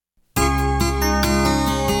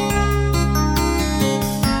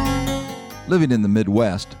Living in the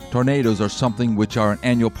Midwest, tornadoes are something which are an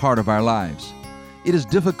annual part of our lives. It is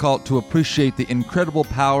difficult to appreciate the incredible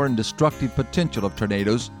power and destructive potential of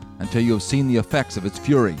tornadoes until you have seen the effects of its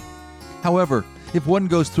fury. However, if one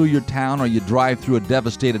goes through your town or you drive through a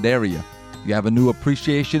devastated area, you have a new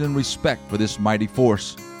appreciation and respect for this mighty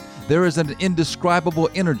force. There is an indescribable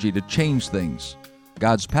energy to change things.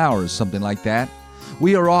 God's power is something like that.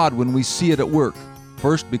 We are awed when we see it at work.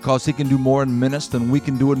 First, because He can do more in minutes than we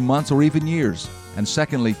can do in months or even years. And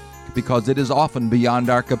secondly, because it is often beyond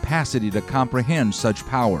our capacity to comprehend such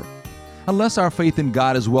power. Unless our faith in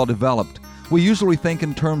God is well developed, we usually think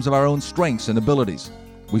in terms of our own strengths and abilities.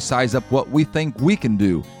 We size up what we think we can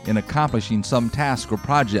do in accomplishing some task or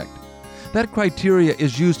project. That criteria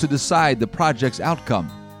is used to decide the project's outcome.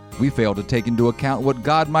 We fail to take into account what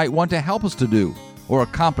God might want to help us to do or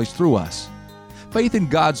accomplish through us. Faith in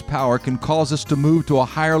God's power can cause us to move to a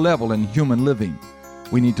higher level in human living.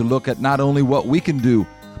 We need to look at not only what we can do,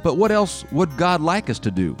 but what else would God like us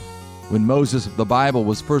to do? When Moses of the Bible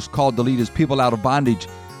was first called to lead his people out of bondage,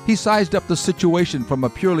 he sized up the situation from a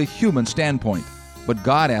purely human standpoint. But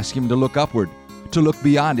God asked him to look upward, to look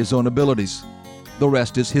beyond his own abilities. The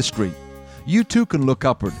rest is history. You too can look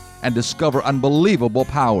upward and discover unbelievable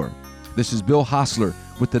power. This is Bill Hostler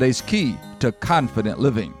with today's Key to Confident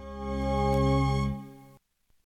Living.